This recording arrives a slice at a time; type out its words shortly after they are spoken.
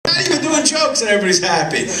2 jokes and everybody's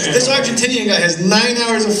happy. This Argentinian guy has 9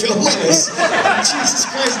 hours of film on us. Jesus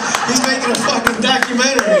Christ, he's making a fucking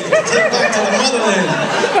documentary to take back to the motherland.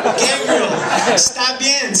 Gabriel, está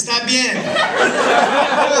bien, está bien.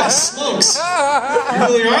 Holy smokes. You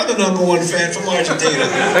really are the #1 fan from Argentina.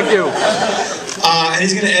 Thank you. And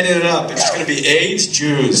he's going to edit it up. It's just going to be AIDS,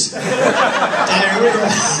 Jews. Diarrhea.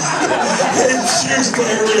 AIDS, Jews,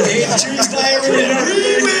 diarrhea. AIDS, Jews, diarrhea.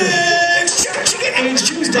 Remix! AIDS,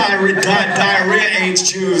 Jews, diarrhea, AIDS,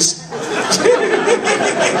 Jews. And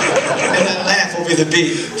that laugh will be the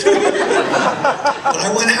beat. When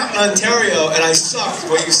I went out in Ontario and I sucked,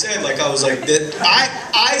 what you said, like I was like,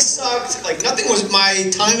 I sucked, like nothing was, my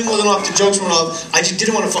timing wasn't off, the jokes weren't off, I just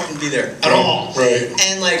didn't want to fucking be there at all. Right.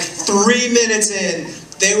 And like 3 minutes in,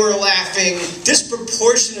 they were laughing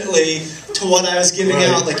disproportionately to what I was giving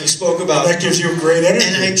out, like you spoke about. And that gives you a great energy.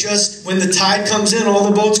 And I just, when the tide comes in, all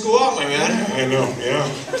the boats go up, my man. I know, yeah.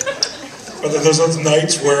 But then there's those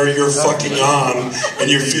nights where you're fucking on and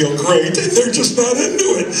you feel great and they're just not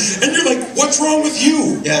into it. And you're like, what's wrong with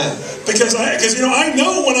you? Yeah. Because you know, I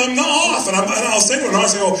know when I'm not off, and I'll say when I'm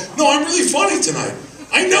off, I go, no, I'm really funny tonight.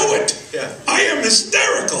 I know it. Yeah. I am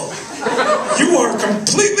hysterical. You are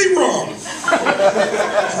completely wrong.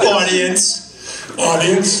 Audience.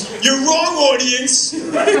 Audience. You're wrong, audience.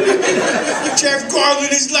 Jeff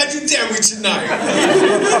Garlin is legendary tonight.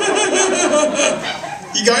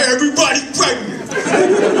 He got everybody pregnant.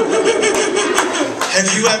 Have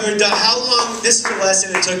you ever done, how long, this is a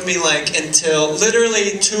lesson it took me like until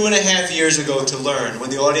literally 2.5 years ago to learn. When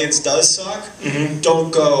the audience does suck,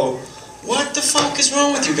 don't go, what the fuck is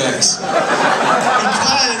wrong with you guys?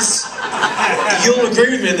 Because you'll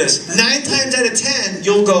agree with me on this. 9 times out of 10,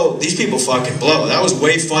 you'll go, these people fucking blow. That was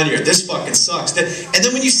way funnier. This fucking sucks. And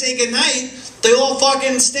then when you say goodnight, they all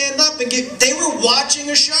fucking stand up and they were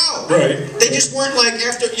watching a show. Right. They just weren't like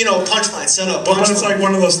after, you know, punchline, set up, punchline. But it's like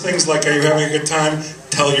one of those things like, are you having a good time?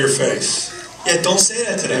 Tell your face. Yeah, don't say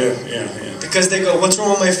that to them. Yeah. Because they go, what's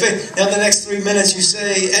wrong with my face? Now the next 3 minutes you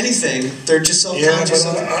say anything, they're just self-conscious.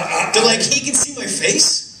 They're like, he can see my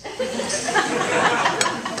face?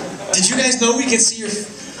 Did you guys know we can see your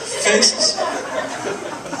faces?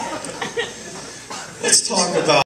 Let's talk about